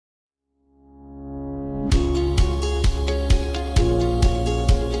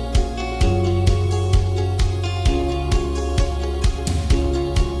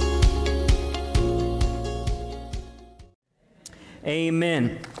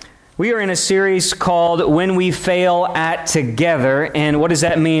Amen. We are in a series called When We Fail at Together. And what does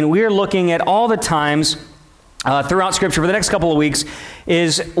that mean? We are looking at all the times throughout Scripture for the next couple of weeks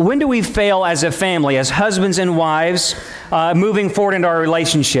is when do we fail as a family, as husbands and wives, moving forward into our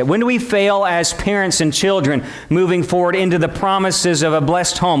relationship? When do we fail as parents and children, moving forward into the promises of a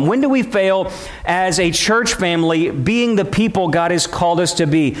blessed home? When do we fail as a church family, being the people God has called us to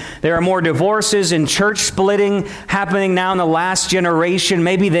be? There are more divorces and church splitting happening now in the last generation,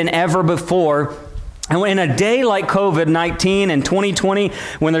 maybe than ever before. And in a day like COVID-19 and 2020,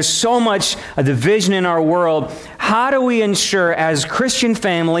 when there's so much division in our world, how do we ensure as Christian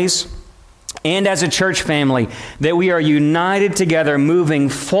families and as a church family that we are united together moving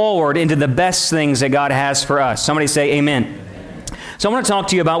forward into the best things that God has for us? Somebody say amen. Amen. So I want to talk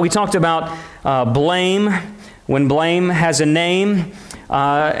to you about, we talked about blame, when blame has a name.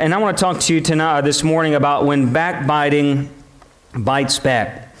 And I want to talk to you tonight, this morning about when backbiting bites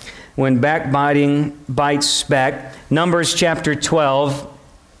back. When backbiting bites back. Numbers chapter 12,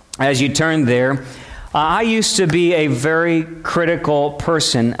 as you turn there. I used to be a very critical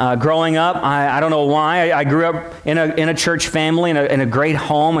person. Growing up, I don't know why. I grew up in a church family, in a great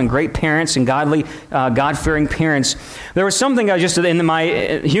home, and great parents, and godly, God-fearing parents. There was something just in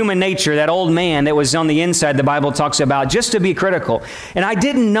my human nature, that old man that was on the inside, the Bible talks about, just to be critical. And I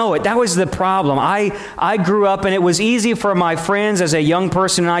didn't know it. That was the problem. I grew up, and it was easy for my friends as a young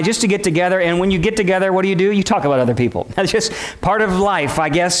person and I just to get together. And when you get together, what do? You talk about other people. That's just part of life, I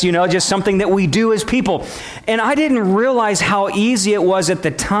guess, just something that we do as people. And I didn't realize how easy it was at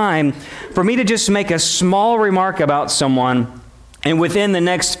the time for me to just make a small remark about someone, and within the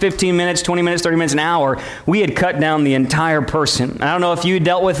next 15 minutes, 20 minutes, 30 minutes, an hour, we had cut down the entire person. I don't know if you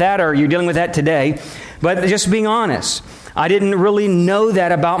dealt with that or you're dealing with that today, but just being honest, I didn't really know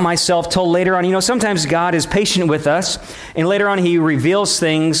that about myself till later on. Sometimes God is patient with us, and later on He reveals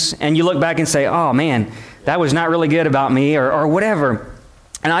things, and you look back and say, oh man, that was not really good about me, or whatever.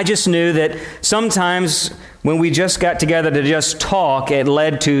 And I just knew that sometimes when we just got together to just talk, it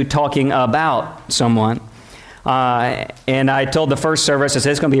led to talking about someone. And I told the first service, I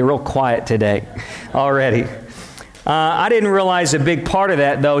said, it's going to be real quiet today already. I didn't realize a big part of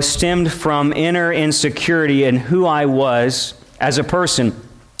that, though, stemmed from inner insecurity in who I was as a person.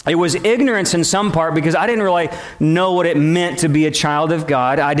 It was ignorance in some part because I didn't really know what it meant to be a child of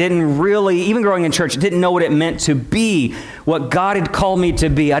God. I didn't really, even growing in church, didn't know what it meant to be what God had called me to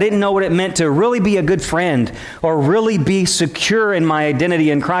be. I didn't know what it meant to really be a good friend or really be secure in my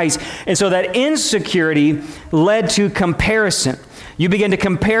identity in Christ. And so that insecurity led to comparison. You begin to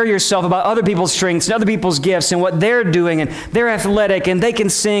compare yourself about other people's strengths and other people's gifts and what they're doing, and they're athletic and they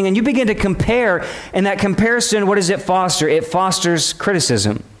can sing, and you begin to compare, and that comparison, what does it foster? It fosters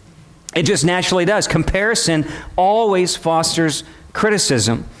criticism. It just naturally does. Comparison always fosters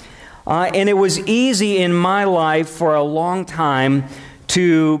criticism. And it was easy in my life for a long time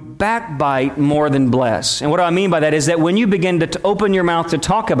to backbite more than bless. And what I mean by that is that when you begin to open your mouth to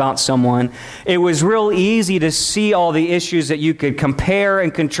talk about someone, it was real easy to see all the issues that you could compare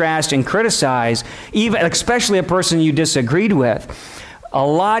and contrast and criticize, even especially a person you disagreed with. A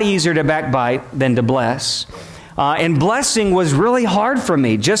lot easier to backbite than to bless. And blessing was really hard for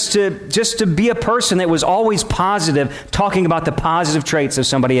me, just to be a person that was always positive, talking about the positive traits of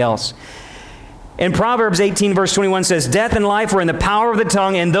somebody else. And Proverbs 18 verse 21 says, death and life are in the power of the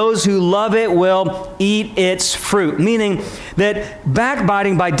tongue, and those who love it will eat its fruit. Meaning that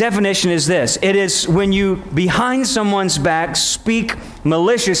backbiting by definition is this. It is when you behind someone's back speak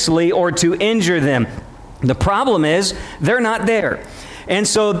maliciously or to injure them. The problem is they're not there. And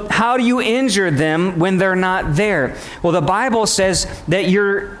so how do you injure them when they're not there? Well, the Bible says that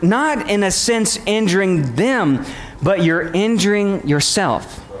you're not, in a sense, injuring them, but you're injuring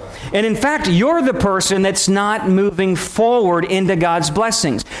yourself. And in fact, you're the person that's not moving forward into God's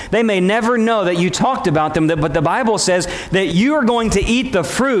blessings. They may never know that you talked about them, but the Bible says that you are going to eat the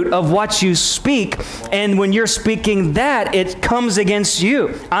fruit of what you speak. And when you're speaking that, it comes against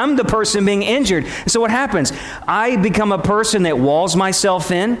you. I'm the person being injured. So what happens? I become a person that walls myself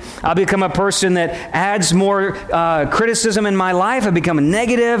in. I become a person that adds more criticism in my life. I become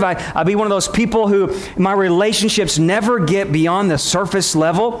negative. I be one of those people who my relationships never get beyond the surface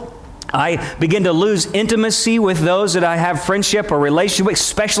level. I begin to lose intimacy with those that I have friendship or relationship with,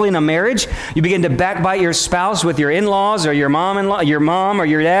 especially in a marriage. You begin to backbite your spouse with your in-laws or your mom or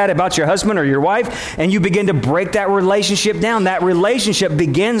your dad about your husband or your wife, and you begin to break that relationship down. That relationship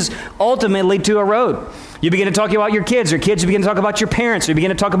begins ultimately to erode. You begin to talk about your kids, or kids begin to talk about your parents, or you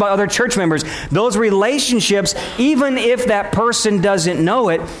begin to talk about other church members. Those relationships, even if that person doesn't know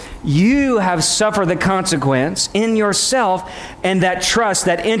it, you have suffered the consequence in yourself, and that trust,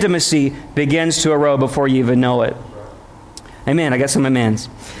 that intimacy begins to erode before you even know it. Amen. I got some amens.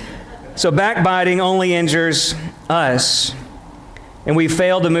 So backbiting only injures us, and we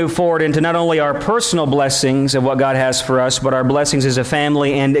fail to move forward into not only our personal blessings of what God has for us, but our blessings as a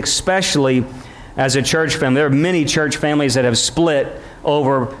family, and especially as a church family. There are many church families that have split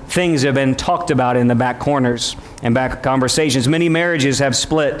over things that have been talked about in the back corners and back conversations. Many marriages have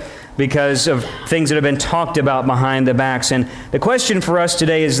split because of things that have been talked about behind the backs. And the question for us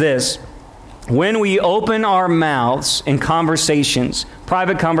today is this: when we open our mouths in conversations,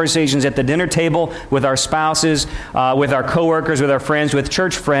 private conversations at the dinner table with our spouses, with our coworkers, with our friends, with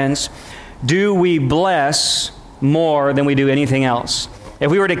church friends, do we bless more than we do anything else? If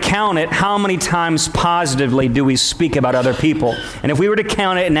we were to count it, how many times positively do we speak about other people? And if we were to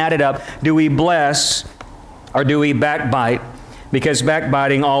count it and add it up, do we bless or do we backbite? Because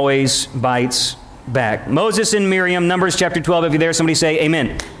backbiting always bites back. Moses and Miriam, Numbers chapter 12. If you're there, somebody say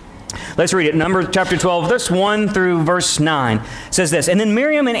amen. Let's read it. Numbers chapter 12, verse 1 through verse 9 says this: And then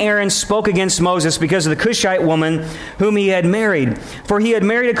Miriam and Aaron spoke against Moses because of the Cushite woman whom he had married. For he had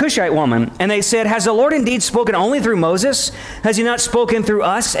married a Cushite woman. And they said, Has the Lord indeed spoken only through Moses? Has he not spoken through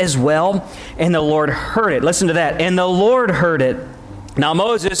us as well? And the Lord heard it. Listen to that. And the Lord heard it. Now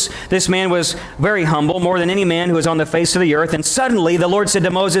Moses, this man was very humble, more than any man who was on the face of the earth. And suddenly the Lord said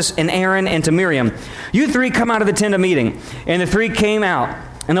to Moses and Aaron and to Miriam, You three come out of the tent of meeting. And the three came out.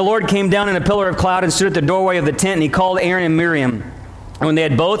 And the Lord came down in a pillar of cloud and stood at the doorway of the tent, and he called Aaron and Miriam. And when they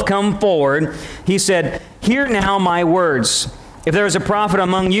had both come forward, he said, Hear now my words. If there is a prophet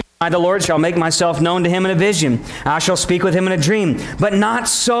among you, I, the Lord, shall make myself known to him in a vision. I shall speak with him in a dream. But not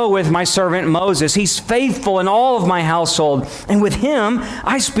so with my servant Moses. He's faithful in all of my household. And with him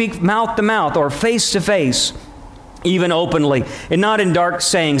I speak mouth to mouth, or face to face, even openly, and not in dark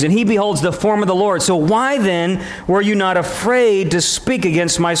sayings. And he beholds the form of the Lord. So why then were you not afraid to speak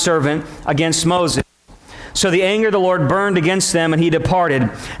against my servant, against Moses? So the anger of the Lord burned against them, and he departed.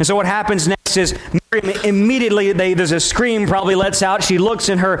 And so what happens next is Miriam immediately, there's a scream probably lets out. She looks,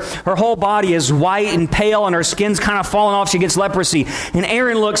 and her whole body is white and pale, and her skin's kind of falling off. She gets leprosy. And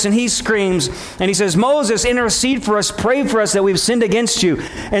Aaron looks, and he screams, and he says, Moses, intercede for us, pray for us that we've sinned against you.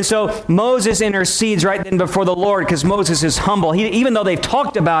 And so Moses intercedes right then before the Lord, because Moses is humble. Even though they've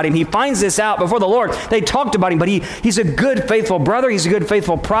talked about him, he finds this out before the Lord. They talked about him, but he's a good, faithful brother. He's a good,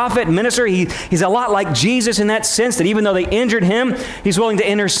 faithful prophet, minister. He's a lot like Jesus in that sense, that even though they injured him, he's willing to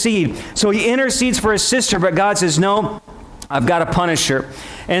intercede. So he intercedes for his sister, but God says, no, I've got to punish her.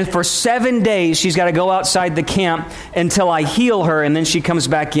 And for 7 days, she's got to go outside the camp until I heal her, and then she comes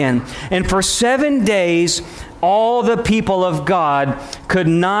back in. And for 7 days, all the people of God could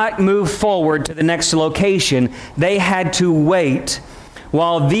not move forward to the next location. They had to wait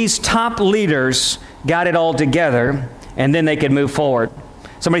while these top leaders got it all together, and then they could move forward.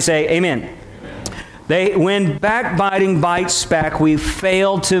 Somebody say, amen. When backbiting bites back, we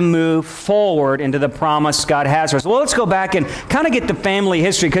fail to move forward into the promise God has for us. Well, let's go back and kind of get the family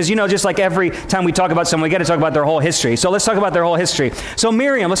history, because, just like every time we talk about someone, we got to talk about their whole history. So let's talk about their whole history. So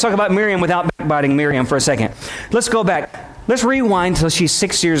Miriam, let's talk about Miriam without backbiting Miriam for a second. Let's go back. Let's rewind till she's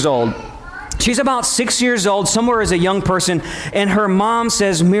 6 years old. She's about 6 years old, somewhere as a young person, and her mom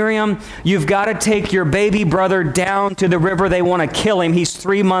says, Miriam, you've got to take your baby brother down to the river. They want to kill him. He's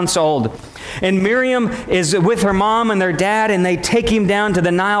 3 months old. And Miriam is with her mom and their dad, and they take him down to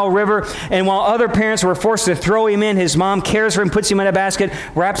the Nile River. And while other parents were forced to throw him in, his mom cares for him, puts him in a basket,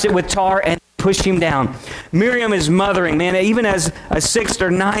 wraps it with tar, and pushed him down. Miriam is mothering, man. Even as a 6 or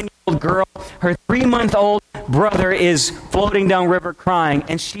 9-year-old girl, her 3-month-old brother is floating down river crying,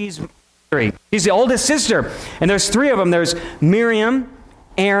 and she's the oldest sister. And there's 3 of them. There's Miriam,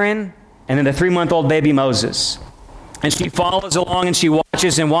 Aaron, and then the 3-month-old baby Moses. And she follows along, and she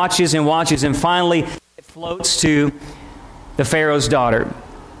watches and watches and watches, and finally it floats to the Pharaoh's daughter.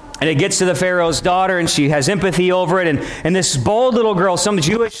 And it gets to the Pharaoh's daughter, and she has empathy over it. And this bold little girl, some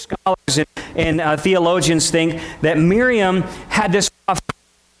Jewish scholars and theologians think that Miriam had this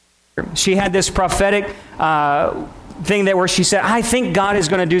prophetic thing that where she said, I think God is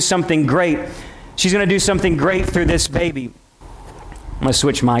going to do something great. She's going to do something great through this baby. I'm going to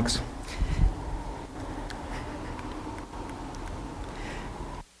switch mics.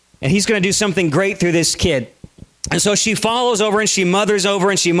 And he's going to do something great through this kid. And so she follows over, and she mothers over,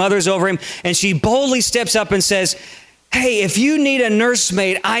 and she mothers over him. And she boldly steps up and says, hey, if you need a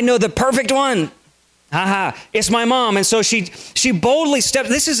nursemaid, I know the perfect one. It's my mom. And so she boldly stepped.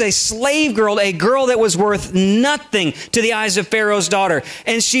 This is a slave girl, a girl that was worth nothing to the eyes of Pharaoh's daughter.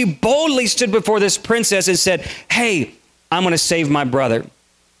 And she boldly stood before this princess and said, hey, I'm going to save my brother.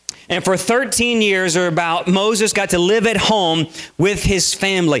 And for 13 years or about, Moses got to live at home with his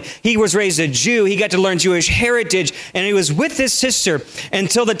family. He was raised a Jew. He got to learn Jewish heritage. And he was with his sister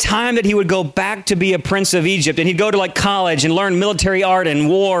until the time that he would go back to be a prince of Egypt. And he'd go to like college and learn military art and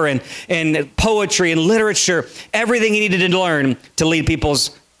war and poetry and literature. Everything he needed to learn to lead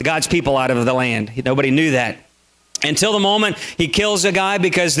God's people out of the land. Nobody knew that. Until the moment he kills a guy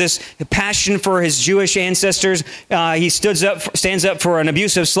because this passion for his Jewish ancestors, he stands up for an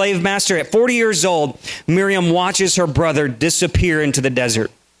abusive slave master. At 40 years old, Miriam watches her brother disappear into the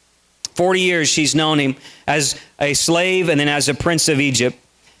desert. 40 years she's known him as a slave and then as a prince of Egypt.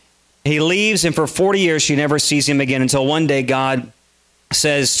 He leaves, and for 40 years she never sees him again until one day God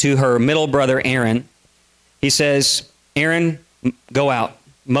says to her middle brother Aaron, he says, Aaron, go out.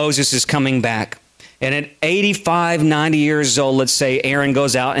 Moses is coming back. And at 85, 90 years old, let's say, Aaron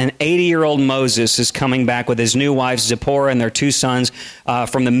goes out, and 80-year-old Moses is coming back with his new wife, Zipporah, and their two sons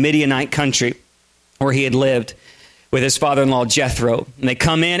from the Midianite country where he had lived with his father-in-law, Jethro. And they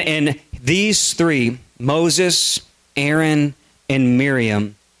come in, and these three, Moses, Aaron, and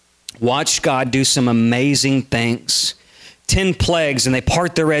Miriam, watch God do some amazing things. 10 plagues, and they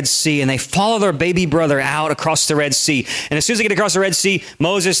part the Red Sea, and they follow their baby brother out across the Red Sea. And as soon as they get across the Red Sea,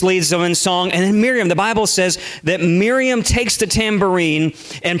 Moses leads them in song. And then Miriam, the Bible says that Miriam takes the tambourine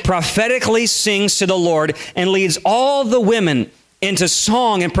and prophetically sings to the Lord and leads all the women into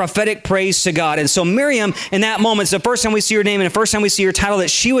song and prophetic praise to God. And so Miriam, in that moment, it's the first time we see her name and the first time we see her title, that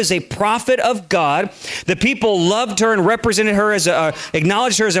she was a prophet of God. The people loved her and represented her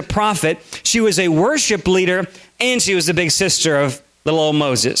acknowledged her as a prophet. She was a worship leader, and she was the big sister of little old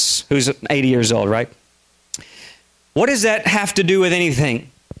Moses, who's 80 years old, right? What does that have to do with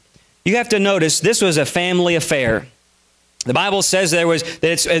anything? You have to notice this was a family affair. The Bible says that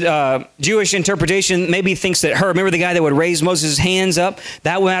it's Jewish interpretation maybe thinks that remember the guy that would raise Moses' hands up?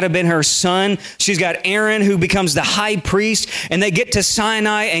 That would have been her son. She's got Aaron, who becomes the high priest, and they get to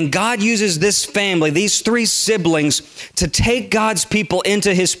Sinai, and God uses this family, these three siblings, to take God's people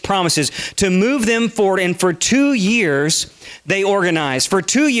into his promises, to move them forward. And for 2 years, they organize. For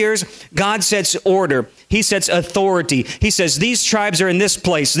 2 years, God sets order. He sets authority. He says, these tribes are in this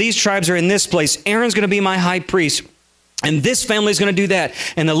place. These tribes are in this place. Aaron's going to be my high priest. And this family is going to do that.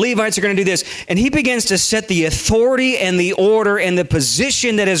 And the Levites are going to do this. And he begins to set the authority and the order and the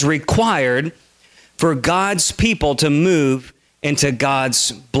position that is required for God's people to move into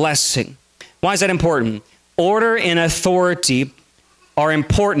God's blessing. Why is that important? Order and authority are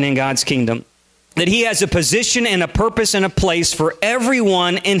important in God's kingdom. That he has a position and a purpose and a place for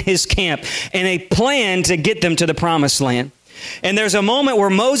everyone in his camp and a plan to get them to the promised land. And there's a moment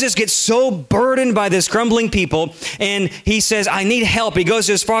where Moses gets so burdened by this grumbling people, and he says, I need help. He goes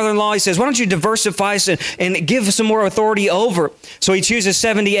to his father-in-law. He says, why don't you diversify and give some more authority over? So he chooses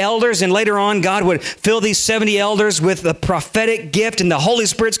 70 elders, and later on, God would fill these 70 elders with the prophetic gift, and the Holy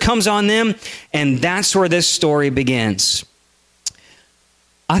Spirit comes on them. And that's where this story begins.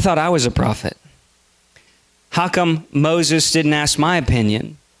 I thought I was a prophet. How come Moses didn't ask my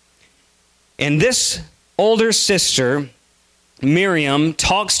opinion? And this older sister, Miriam,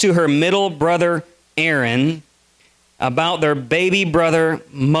 talks to her middle brother Aaron about their baby brother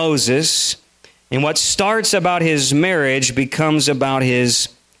Moses, and what starts about his marriage becomes about his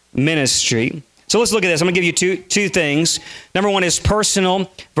ministry. So let's look at this. I'm going to give you two things. Number one is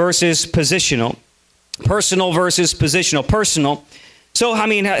personal versus positional. Personal versus positional. Personal. So, I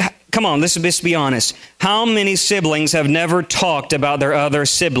mean, come on, let's be honest. How many siblings have never talked about their other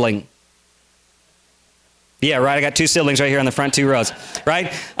sibling? Yeah, right. I got two siblings right here on the front 2 rows,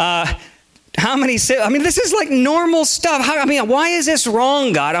 right? How many? I mean, this is like normal stuff. Why is this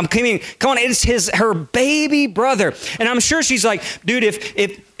wrong, God? Come on, it's her baby brother, and I'm sure she's like, dude,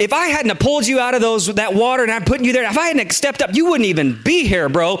 if I hadn't pulled you out of that water and I put you there, if I hadn't stepped up, you wouldn't even be here,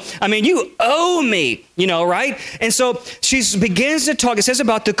 bro. I mean, you owe me, right? And so she begins to talk. It says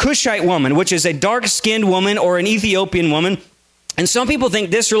about the Cushite woman, which is a dark-skinned woman or an Ethiopian woman. And some people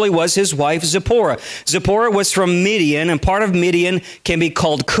think this really was his wife, Zipporah. Zipporah was from Midian, and part of Midian can be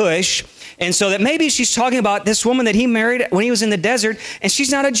called Cush. And so that maybe she's talking about this woman that he married when he was in the desert, and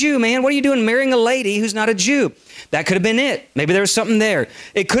she's not a Jew, man. What are you doing marrying a lady who's not a Jew? That could have been it. Maybe there was something there.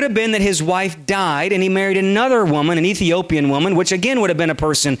 It could have been that his wife died and he married another woman, an Ethiopian woman, which again would have been a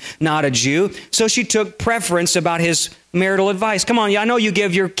person not a Jew. So she took preference about his marital advice. Come on, I know you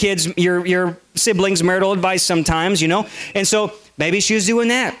give your kids, your siblings marital advice sometimes, And so Maybe she was doing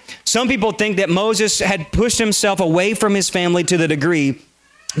that. Some people think that Moses had pushed himself away from his family to the degree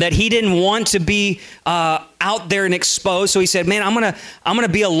that he didn't want to be out there and exposed. So he said, man, I'm gonna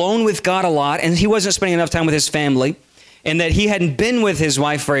be alone with God a lot. And he wasn't spending enough time with his family. And that he hadn't been with his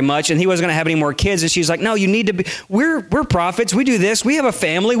wife very much, and he wasn't going to have any more kids. And she's like, no, you need to be, we're prophets. We do this. We have a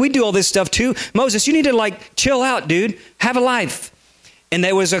family. We do all this stuff too. Moses, you need to like chill out, dude. Have a life. And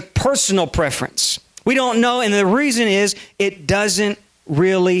there was a personal preference. We don't know. And the reason is it doesn't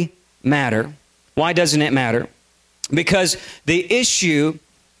really matter. Why doesn't it matter? Because the issue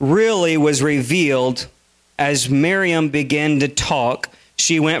really was revealed as Miriam began to talk.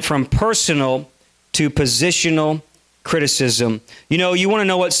 She went from personal to positional criticism. You know, you want to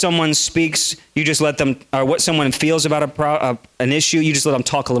know what someone speaks, you just let them, or what someone feels about an issue, you just let them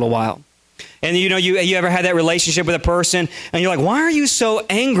talk a little while. And you know, you ever had that relationship with a person, and you're like, why are you so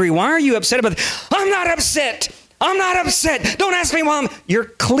angry? Why are you upset about this? I'm not upset. I'm not upset. Don't ask me why. You're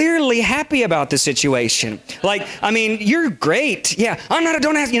clearly happy about the situation. Like, I mean, you're great. Yeah,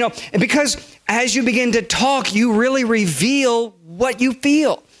 don't ask, because as you begin to talk, you really reveal what you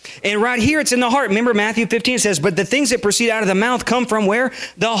feel. And right here, it's in the heart. Remember Matthew 15 says, but the things that proceed out of the mouth come from where?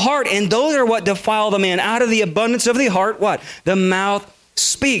 The heart. And those are what defile the man. Out of the abundance of the heart, what? The mouth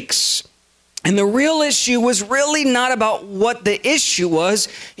speaks. And the real issue was really not about what the issue was.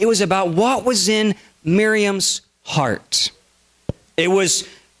 It was about what was in Miriam's heart. It was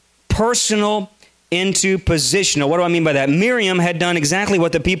personal into positional. What do I mean by that? Miriam had done exactly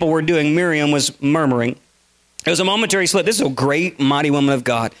what the people were doing. Miriam was murmuring. It was a momentary slip. This is a great, mighty woman of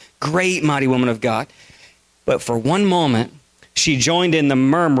God. Great, mighty woman of God. But for one moment, she joined in the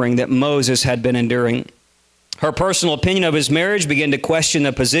murmuring that Moses had been enduring. Her personal opinion of his marriage began to question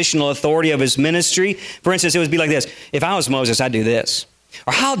the positional authority of his ministry. For instance, it would be like this. If I was Moses, I'd do this.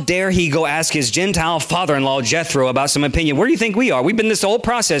 Or how dare he go ask his Gentile father-in-law, Jethro, about some opinion? Where do you think we are? We've been this whole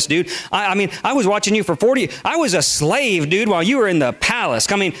process, dude. I mean, I was watching you for 40. I was a slave, dude, while you were in the palace.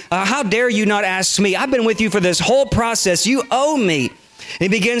 I mean, how dare you not ask me? I've been with you for this whole process. You owe me. And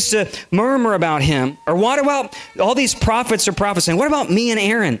he begins to murmur about him. Or what about all these prophets are prophesying? What about me and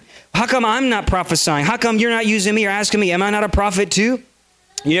Aaron? How come I'm not prophesying? How come you're not using me or asking me? Am I not a prophet too?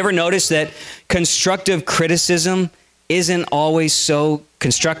 You ever notice that constructive criticism isn't always so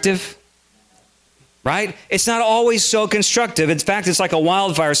constructive? Right? It's not always so constructive. In fact, it's like a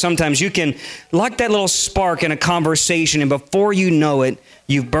wildfire. Sometimes you can, like that little spark in a conversation, and before you know it,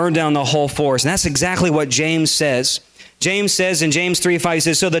 you've burned down the whole forest. And that's exactly what James says. James says in James 3:5, he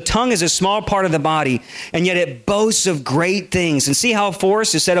says, so the tongue is a small part of the body, and yet it boasts of great things. And see how a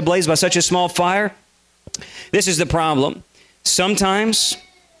forest is set ablaze by such a small fire? This is the problem. Sometimes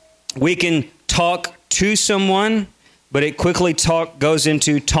we can talk to someone, but it quickly goes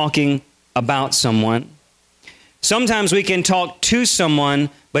into talking about someone. Sometimes we can talk to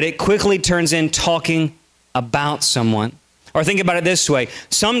someone, but it quickly turns in talking about someone. Or think about it this way.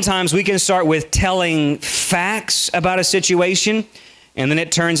 Sometimes we can start with telling facts about a situation, and then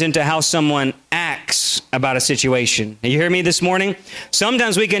it turns into how someone acts about a situation. You hear me this morning?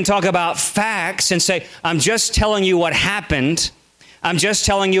 Sometimes we can talk about facts and say, I'm just telling you what happened. I'm just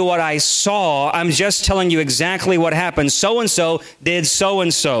telling you what I saw. I'm just telling you exactly what happened. So-and-so did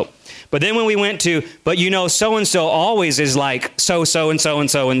so-and-so. But then when we went to, but you know, so-and-so always is like so-so and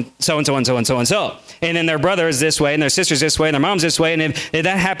so-and-so and so-and-so and so-and-so and so. And then their brother is this way and their sister's this way and their mom's this way. And if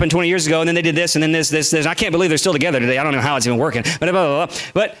that happened 20 years ago and then they did this and then this. I can't believe they're still together today. I don't know how it's even working. But blah, blah, blah.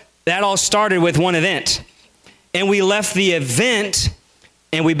 But that all started with one event. And we left the event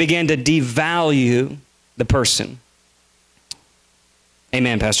and we began to devalue the person.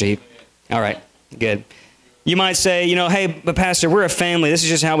 Amen, Pastor Heath. All right, good. You might say, hey, but Pastor, we're a family. This is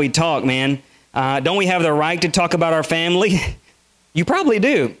just how we talk, man. Don't we have the right to talk about our family? You probably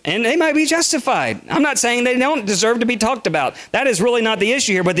do, and they might be justified. I'm not saying they don't deserve to be talked about. That is really not the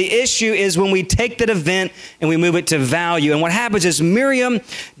issue here, but the issue is when we take that event and we move it to value. And what happens is Miriam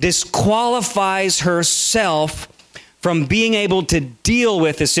disqualifies herself from being able to deal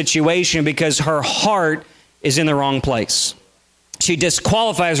with the situation because her heart is in the wrong place. She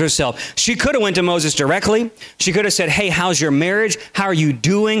disqualifies herself. She could have went to Moses directly. She could have said, hey, how's your marriage? How are you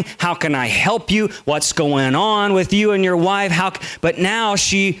doing? How can I help you? What's going on with you and your wife? But now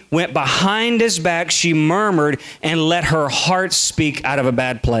she went behind his back. She murmured and let her heart speak out of a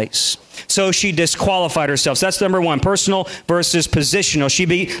bad place. So she disqualified herself. So that's number one, personal versus positional.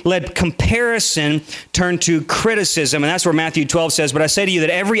 She let comparison turn to criticism. And that's where Matthew 12 says, but I say to you that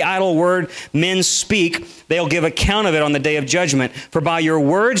every idle word men speak, they'll give account of it on the day of judgment. For by your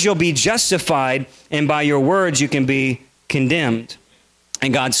words you'll be justified, and by your words you can be condemned.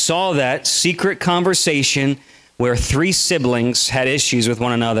 And God saw that secret conversation where 3 siblings had issues with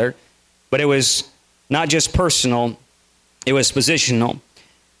one another, but it was not just personal, it was positional.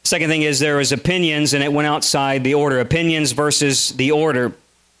 Second thing is there was opinions, and it went outside the order. Opinions versus the order.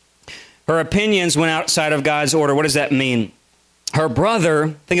 Her opinions went outside of God's order. What does that mean? Her brother,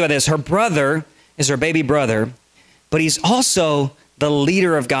 think about this, her brother is her baby brother, but he's also the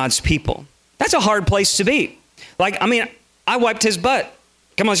leader of God's people. That's a hard place to be. I wiped his butt.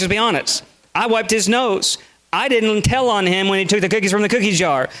 Come on, let's just be honest. I wiped his nose. I didn't tell on him when he took the cookies from the cookie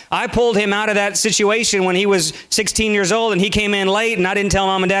jar. I pulled him out of that situation when he was 16 years old and he came in late and I didn't tell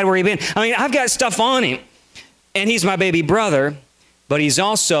mom and dad where he'd been. I've got stuff on him. And he's my baby brother, but he's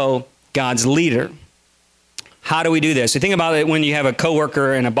also God's leader. How do we do this? You think about it when you have a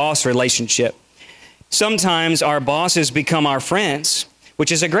coworker and a boss relationship. Sometimes our bosses become our friends,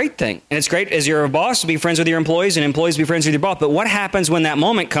 which is a great thing. And it's great as you're a boss to be friends with your employees and employees be friends with your boss. But what happens when that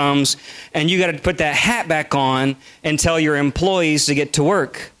moment comes and you got to put that hat back on and tell your employees to get to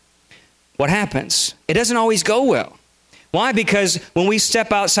work? What happens? It doesn't always go well. Why? Because when we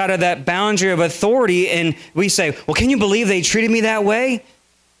step outside of that boundary of authority and we say, well, can you believe they treated me that way?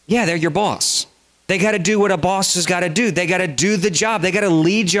 Yeah, they're your boss. They got to do what a boss has got to do. They got to do the job. They got to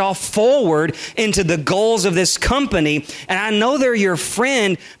lead y'all forward into the goals of this company. And I know they're your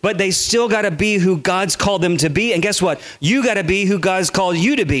friend, but they still got to be who God's called them to be. And guess what? You got to be who God's called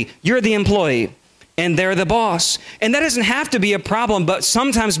you to be. You're the employee and they're the boss. And that doesn't have to be a problem, but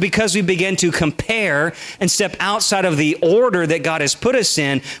sometimes because we begin to compare and step outside of the order that God has put us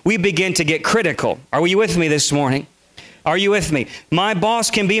in, we begin to get critical. Are you with me this morning? Are you with me? My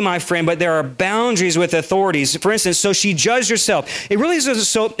boss can be my friend, but there are boundaries with authorities. For instance, so she judged herself. It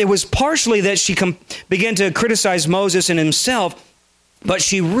was partially that she began to criticize Moses and himself, but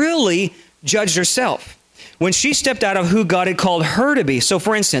she really judged herself when she stepped out of who God had called her to be. So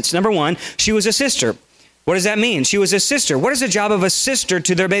for instance, number 1, she was a sister. What does that mean? She was a sister. What is the job of a sister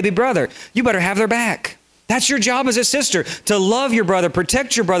to their baby brother? You better have their back. That's your job as a sister, to love your brother,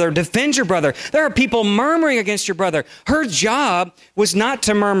 protect your brother, defend your brother. There are people murmuring against your brother. Her job was not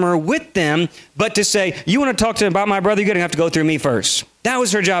to murmur with them, but to say, you want to talk to them about my brother, you're going to have to go through me first. That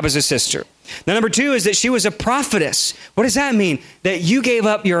was her job as a sister. Now, number 2 is that she was a prophetess. What does that mean? That you gave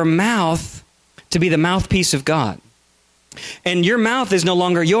up your mouth to be the mouthpiece of God. And your mouth is no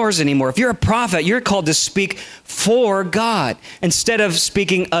longer yours anymore. If you're a prophet, you're called to speak for God instead of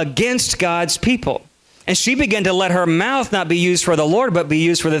speaking against God's people. And she began to let her mouth not be used for the Lord, but be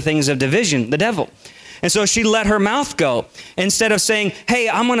used for the things of division, the devil. And so she let her mouth go. Instead of saying, hey,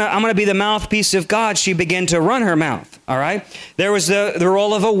 I'm gonna be the mouthpiece of God, she began to run her mouth, all right? There was the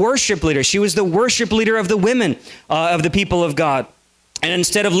role of a worship leader. She was the worship leader of the women of the people of God. And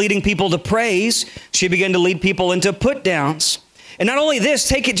instead of leading people to praise, she began to lead people into put-downs. And not only this,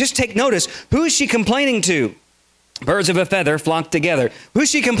 just take notice. Who is she complaining to? Birds of a feather flock together.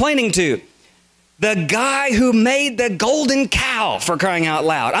 Who's she complaining to? The guy who made the golden cow, for crying out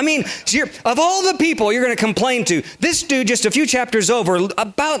loud. Of all the people you're going to complain to, this dude just a few chapters over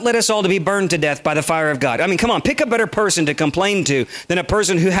about led us all to be burned to death by the fire of God. Come on, pick a better person to complain to than a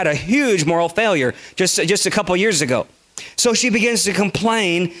person who had a huge moral failure just a couple years ago. So she begins to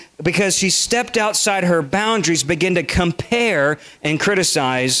complain because she stepped outside her boundaries, began to compare and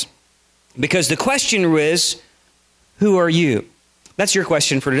criticize, because the question is, who are you? That's your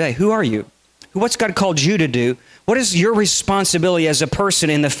question for today. Who are you? What's God called you to do? What is your responsibility as a person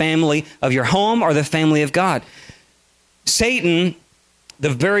in the family of your home or the family of God? Satan,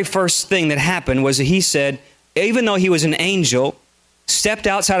 the very first thing that happened was that he said, even though he was an angel, stepped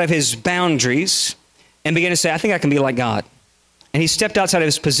outside of his boundaries and began to say, I think I can be like God. And he stepped outside of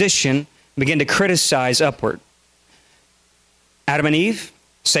his position and began to criticize upward. Adam and Eve,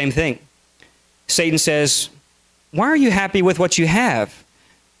 same thing. Satan says, why are you happy with what you have?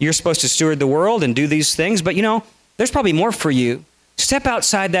 You're supposed to steward the world and do these things, but there's probably more for you. Step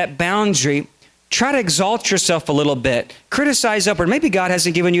outside that boundary. Try to exalt yourself a little bit. Criticize upward. Maybe God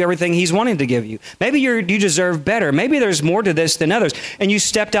hasn't given you everything he's wanting to give you. Maybe you deserve better. Maybe there's more to this than others. And you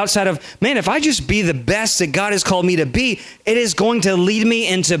stepped outside of, if I just be the best that God has called me to be, it is going to lead me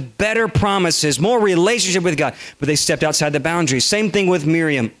into better promises, more relationship with God. But they stepped outside the boundaries. Same thing with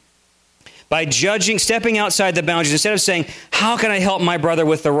Miriam. By stepping outside the boundaries, instead of saying, how can I help my brother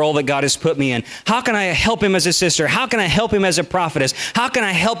with the role that God has put me in? How can I help him as a sister? How can I help him as a prophetess? How can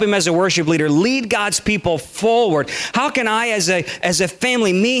I help him as a worship leader? Lead God's people forward. How can I, as a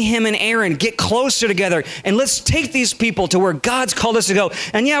family, me, him, and Aaron, get closer together? And let's take these people to where God's called us to go.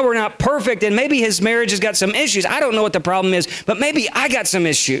 And yeah, we're not perfect, and maybe his marriage has got some issues. I don't know what the problem is, but maybe I got some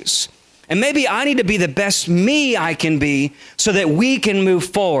issues. And maybe I need to be the best me I can be so that we can move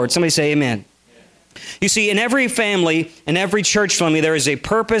forward. Somebody say amen. You see, in every family, in every church family, there is a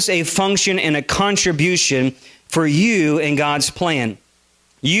purpose, a function, and a contribution for you in God's plan.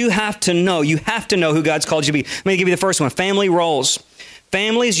 You have to know who God's called you to be. Let me give you the first one, family roles.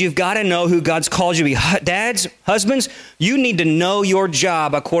 Families, you've got to know who God's called you to be. Dads, husbands, you need to know your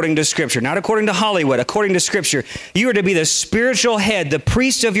job according to Scripture, not according to Hollywood, according to Scripture. You are to be the spiritual head, the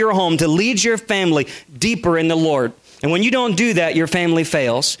priest of your home, to lead your family deeper in the Lord. And when you don't do that, your family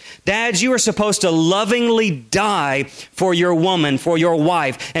fails. Dads, you are supposed to lovingly die for your woman, for your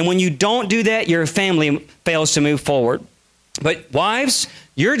wife. And when you don't do that, your family fails to move forward. But wives,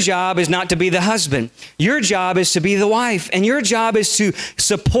 your job is not to be the husband. Your job is to be the wife. And your job is to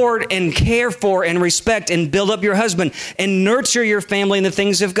support and care for and respect and build up your husband and nurture your family in the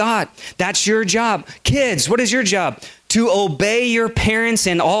things of God. That's your job. Kids, what is your job? To obey your parents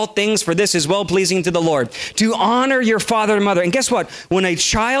in all things, for this is well-pleasing to the Lord. To honor your father and mother. And guess what? When a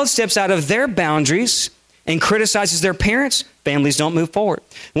child steps out of their boundaries and criticizes their parents, families don't move forward.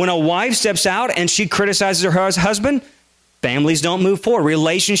 When a wife steps out and she criticizes her husband, families don't move forward.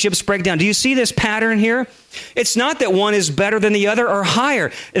 Relationships break down. Do you see this pattern here? It's not that one is better than the other or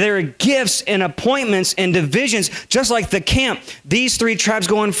higher. There are gifts and appointments and divisions, just like the camp. These three tribes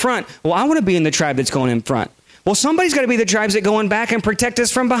go in front. Well, I want to be in the tribe that's going in front. Well, somebody's got to be the tribes that go in back and protect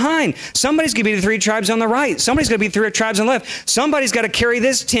us from behind. Somebody's going to be the three tribes on the right. Somebody's going to be the three tribes on the left. Somebody's got to carry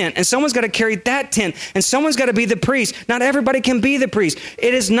this tent, and someone's got to carry that tent, and someone's got to be the priest. Not everybody can be the priest.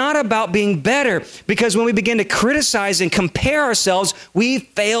 It is not about being better, because when we begin to criticize and compare ourselves, we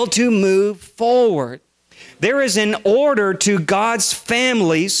fail to move forward. There is an order to God's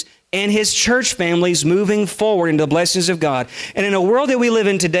families and his church families moving forward into the blessings of God. And in a world that we live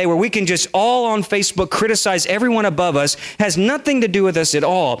in today where we can just all on Facebook criticize everyone above us, has nothing to do with us at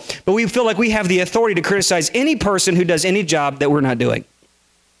all. But we feel like we have the authority to criticize any person who does any job that we're not doing.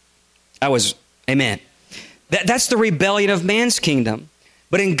 Amen. That's the rebellion of man's kingdom.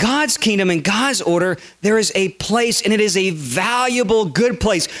 But in God's kingdom, in God's order, there is a place, and it is a valuable, good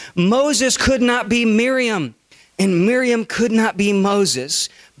place. Moses could not be Miriam, and Miriam could not be Moses.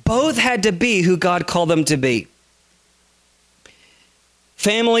 Both had to be who God called them to be.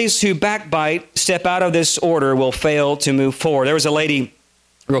 Families who backbite, step out of this order, will fail to move forward. There was a lady,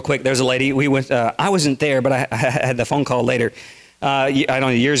 real quick, we went, I wasn't there, but I had the phone call later. I don't know,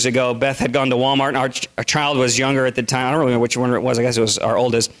 years ago, Beth had gone to Walmart, and our child was younger at the time. I don't remember which one it was. I guess it was our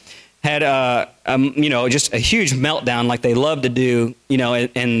oldest. Had, just a huge meltdown like they love to do,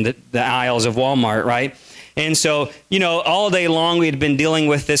 in the aisles of Walmart, right? And so, all day long we had been dealing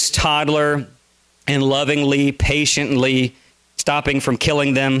with this toddler and lovingly, patiently stopping from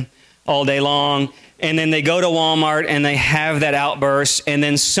killing them all day long. And then they go to Walmart and they have that outburst. And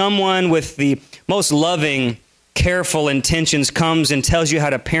then someone with the most loving, careful intentions comes and tells you how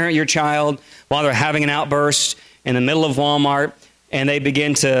to parent your child while they're having an outburst in the middle of Walmart. And they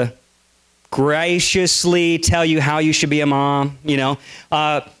begin to graciously tell you how you should be a mom.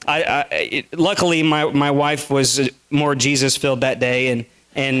 Luckily my wife was more Jesus-filled that day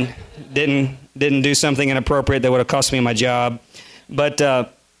and didn't do something inappropriate that would have cost me my job. But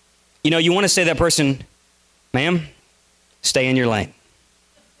you want to say to that person, ma'am, stay in your lane.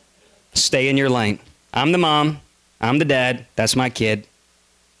 Stay in your lane. I'm the mom. I'm the dad. That's my kid.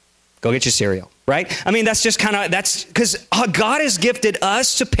 Go get your cereal. Right? I mean, that's because God has gifted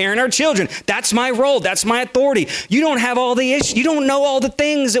us to parent our children. That's my role. That's my authority. You don't have all the issues. You don't know all the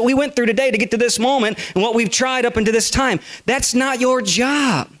things that we went through today to get to this moment and what we've tried up until this time. That's not your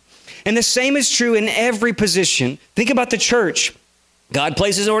job. And the same is true in every position. Think about the church. God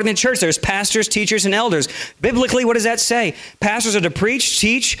places order in the church. There's pastors, teachers, and elders. Biblically, what does that say? Pastors are to preach,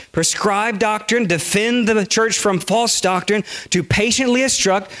 teach, prescribe doctrine, defend the church from false doctrine, to patiently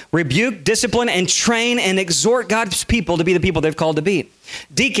instruct, rebuke, discipline, and train and exhort God's people to be the people they've called to be.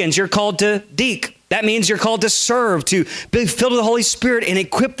 Deacons, you're called to deek. That means you're called to serve, to be filled with the Holy Spirit and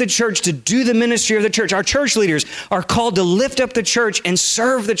equip the church to do the ministry of the church. Our church leaders are called to lift up the church and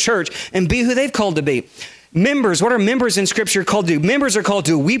serve the church and be who they've called to be. Members, what are members in Scripture called to do? Members are called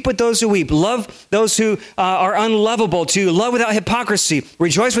to weep with those who weep, love those who are unlovable, to love without hypocrisy,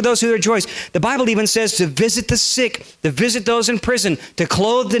 rejoice with those who rejoice. The Bible even says to visit the sick, to visit those in prison, to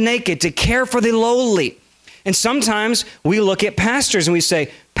clothe the naked, to care for the lowly. And sometimes we look at pastors and we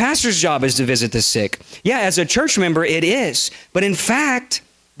say, pastor's job is to visit the sick. Yeah, as a church member, it is. But in fact,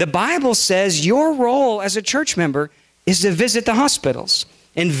 the Bible says your role as a church member is to visit the hospitals.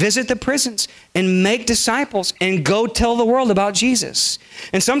 and visit the prisons and make disciples and go tell the world about Jesus.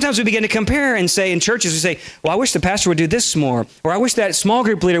 And sometimes we begin to compare and say in churches, we say, well, I wish the pastor would do this more, or I wish that small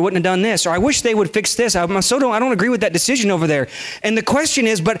group leader wouldn't have done this, or I wish they would fix this. I don't agree with that decision over there. And the question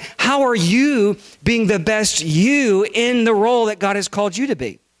is, but how are you being the best you in the role that God has called you to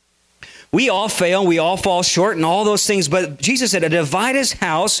be? We all fail, we all fall short and all those things, but Jesus said, a divided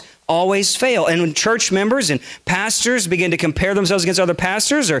house always fail. And when church members and pastors begin to compare themselves against other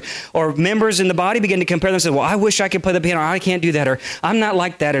pastors, or members in the body begin to compare themselves, well, I wish I could play the piano, or I can't do that, or I'm not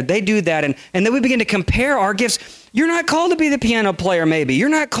like that, or they do that, and then we begin to compare our gifts. You're not called to be the piano player, maybe. You're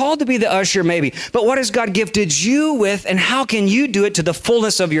not called to be the usher, maybe. But what has God gifted you with, and how can you do it to the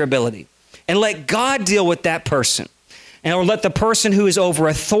fullness of your ability? And let God deal with that person. And or let the person who is over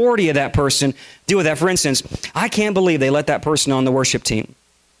authority of that person deal with that. For instance, I can't believe they let that person on the worship team.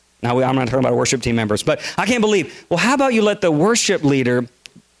 Now, I'm not talking about worship team members, but I can't believe, well, how about you let the worship leader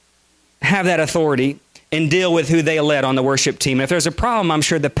have that authority and deal with who they led on the worship team? And if there's a problem, I'm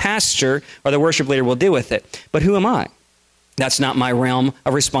sure the pastor or the worship leader will deal with it. But who am I? That's not my realm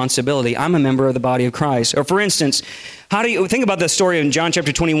of responsibility. I'm a member of the body of Christ. Or for instance, how do you think about the story in John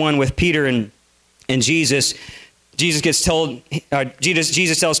chapter 21 with Peter and Jesus? Jesus tells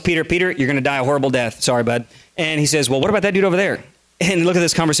Peter, you're going to die a horrible death. Sorry, bud. And he says, well, what about that dude over there? And look at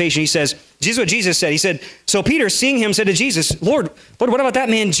this conversation. He says, this is what Jesus said. He said, so Peter, seeing him, said to Jesus, Lord, what about that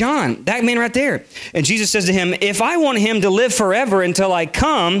man John? That man right there. And Jesus says to him, if I want him to live forever until I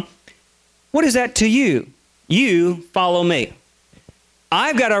come, what is that to you? You follow me.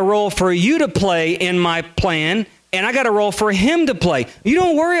 I've got a role for you to play in my plan, and I got a role for him to play. You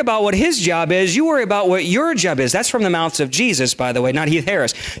don't worry about what his job is. You worry about what your job is. That's from the mouths of Jesus, by the way, not Heath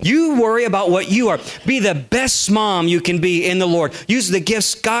Harris. You worry about what you are. Be the best mom you can be in the Lord. Use the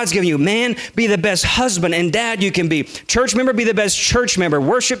gifts God's given you. Man, be the best husband and dad you can be. Church member, be the best church member.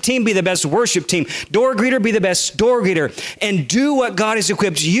 Worship team, be the best worship team. Door greeter, be the best door greeter. And do what God has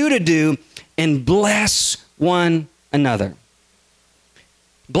equipped you to do and bless one another.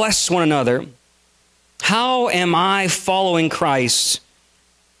 Bless one another. How am I following Christ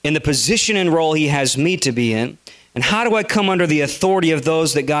in the position and role he has me to be in? And how do I come under the authority of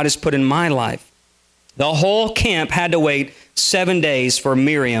those that God has put in my life? The whole camp had to wait 7 days for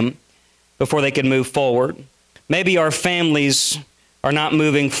Miriam before they could move forward. Maybe our families are not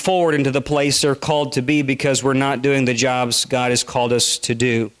moving forward into the place they're called to be because we're not doing the jobs God has called us to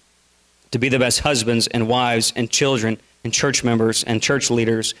do, to be the best husbands and wives and children and church members and church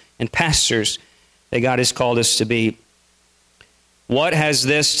leaders and pastors that God has called us to be. What has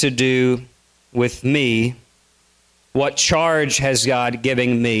this to do with me? What charge has God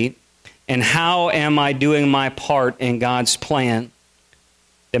given me? And how am I doing my part in God's plan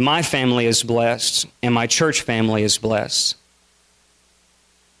that my family is blessed and my church family is blessed?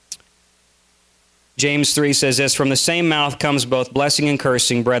 James 3 says this, from the same mouth comes both blessing and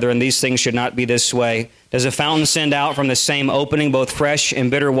cursing, brethren. These things should not be this way. Does a fountain send out from the same opening both fresh and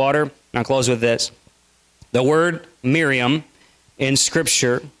bitter water? And I'll close with this. The word Miriam in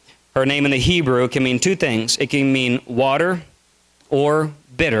Scripture, her name in the Hebrew, can mean two things. It can mean water or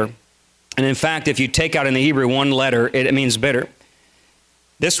bitter. And in fact, if you take out in the Hebrew one letter, it means bitter.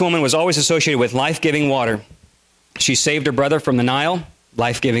 This woman was always associated with life-giving water. She saved her brother from the Nile,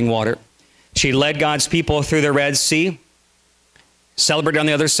 life-giving water. She led God's people through the Red Sea, celebrated on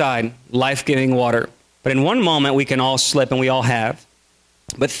the other side, life-giving water. But in one moment, we can all slip, and we all have.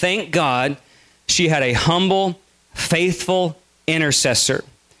 But thank God, she had a humble, faithful intercessor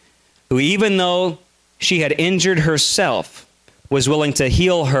who, even though she had injured herself, was willing to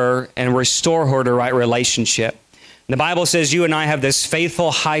heal her and restore her to right relationship. The Bible says you and I have this faithful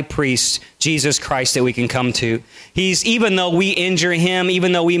high priest, Jesus Christ, that we can come to. Even though we injure him,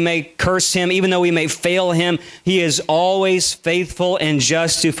 even though we may curse him, even though we may fail him, he is always faithful and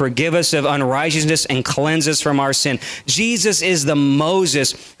just to forgive us of unrighteousness and cleanse us from our sin. Jesus is the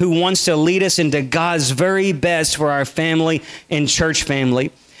Moses who wants to lead us into God's very best for our family and church family.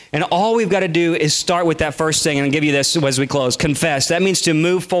 And all we've got to do is start with that first thing, and I'll give you this as we close. Confess. That means to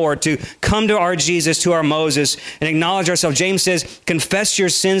move forward, to come to our Jesus, to our Moses, and acknowledge ourselves. James says, confess your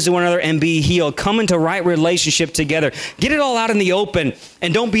sins to one another and be healed. Come into right relationship together. Get it all out in the open,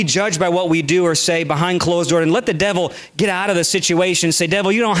 and don't be judged by what we do or say behind closed doors. And let the devil get out of the situation. Say,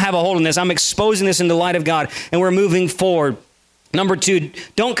 devil, you don't have a hold on this. I'm exposing this in the light of God, and we're moving forward. Number 2,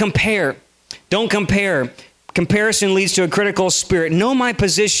 don't compare. Don't compare. Comparison leads to a critical spirit. Know my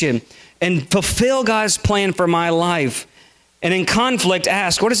position and fulfill God's plan for my life. And in conflict,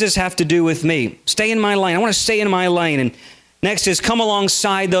 ask, what does this have to do with me? Stay in my lane. I want to stay in my lane. And next is come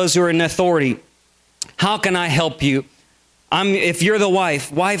alongside those who are in authority. How can I help you? If you're the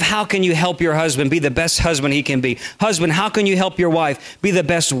wife, how can you help your husband be the best husband he can be? Husband, how can you help your wife be the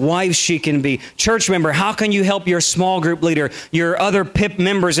best wife she can be? Church member, how can you help your small group leader, your other PIP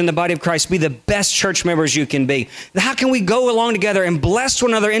members in the body of Christ be the best church members you can be? How can we go along together and bless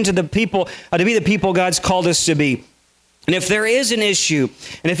one another into the people, to be the people God's called us to be? And if there is an issue,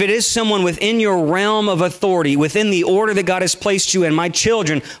 and if it is someone within your realm of authority, within the order that God has placed you in, my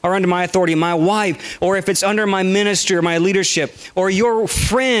children are under my authority, my wife, or if it's under my ministry or my leadership, or your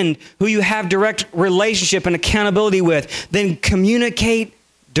friend who you have direct relationship and accountability with, then communicate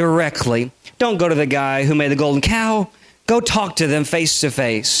directly. Don't go to the guy who made the golden cow. Go talk to them face to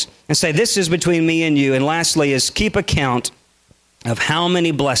face and say, this is between me and you. And lastly is keep account of how many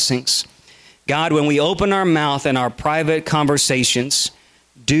blessings, God, when we open our mouth in our private conversations,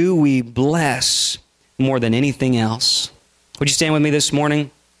 do we bless more than anything else? Would you stand with me this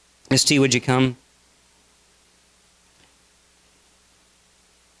morning? Miss T, would you come?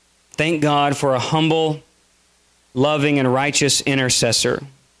 Thank God for a humble, loving, and righteous intercessor,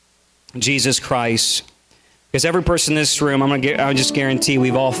 Jesus Christ. Because every person in this room, I just guarantee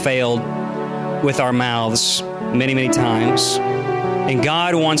we've all failed with our mouths many, many times. And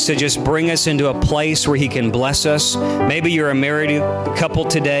God wants to just bring us into a place where He can bless us. Maybe you're a married couple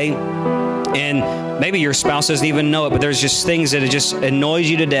today, and maybe your spouse doesn't even know it, but there's just things that it just annoys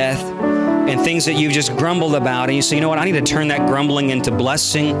you to death, and things that you've just grumbled about. And you say, you know what, I need to turn that grumbling into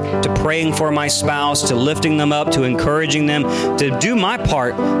blessing, to praying for my spouse, to lifting them up, to encouraging them, to do my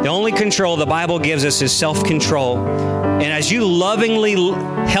part. The only control the Bible gives us is self-control. And as you lovingly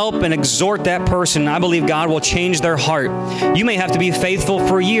help and exhort that person, I believe God will change their heart. You may have to be faithful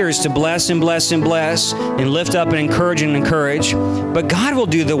for years to bless and bless and bless and lift up and encourage, but God will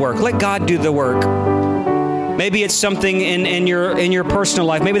do the work. Let God do the work. Maybe it's something in your personal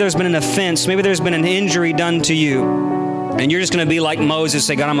life. Maybe there's been an offense. Maybe there's been an injury done to you. And you're just going to be like Moses,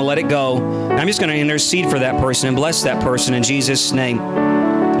 say, God, I'm going to let it go. And I'm just going to intercede for that person and bless that person in Jesus' name.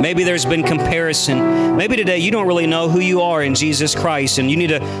 Maybe there's been comparison. Maybe today you don't really know who you are in Jesus Christ, and you need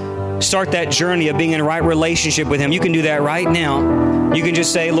to start that journey of being in right relationship with Him. You can do that right now. You can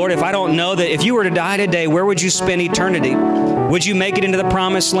just say, Lord, if I don't know that, if you were to die today, where would you spend eternity? Would you make it into the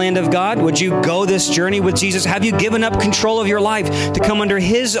promised land of God? Would you go this journey with Jesus? Have you given up control of your life to come under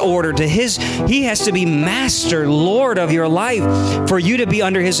His order, He has to be master, Lord of your life, for you to be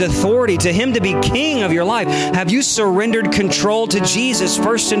under His authority, to Him to be king of your life. Have you surrendered control to Jesus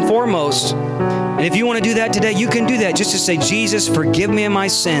first and foremost? And if you want to do that today, you can do that. Just to say, Jesus, forgive me of my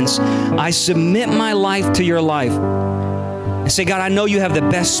sins. I submit my life to your life. And say, God, I know you have the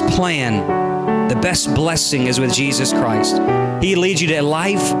best plan. The best blessing is with Jesus Christ. He leads you to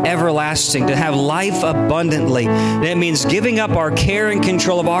life everlasting, to have life abundantly. And it means giving up our care and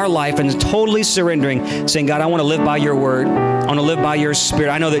control of our life and totally surrendering, saying, God, I want to live by your word. I want to live by your spirit.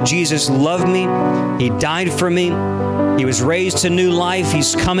 I know that Jesus loved me. He died for me. He was raised to new life.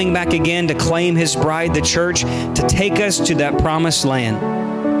 He's coming back again to claim His bride, the church, to take us to that promised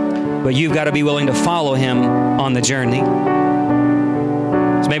land. But you've got to be willing to follow Him on the journey.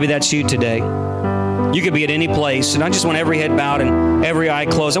 So maybe that's you today. You could be at any place, and I just want every head bowed and every eye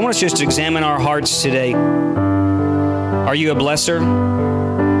closed. I want us just to examine our hearts today. Are you a blesser?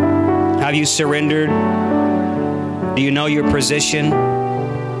 Have you surrendered? Do you know your position?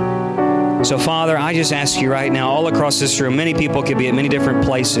 So, Father, I just ask you right now, all across this room, many people could be at many different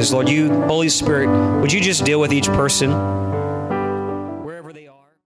places. Lord, you, Holy Spirit, would you just deal with each person?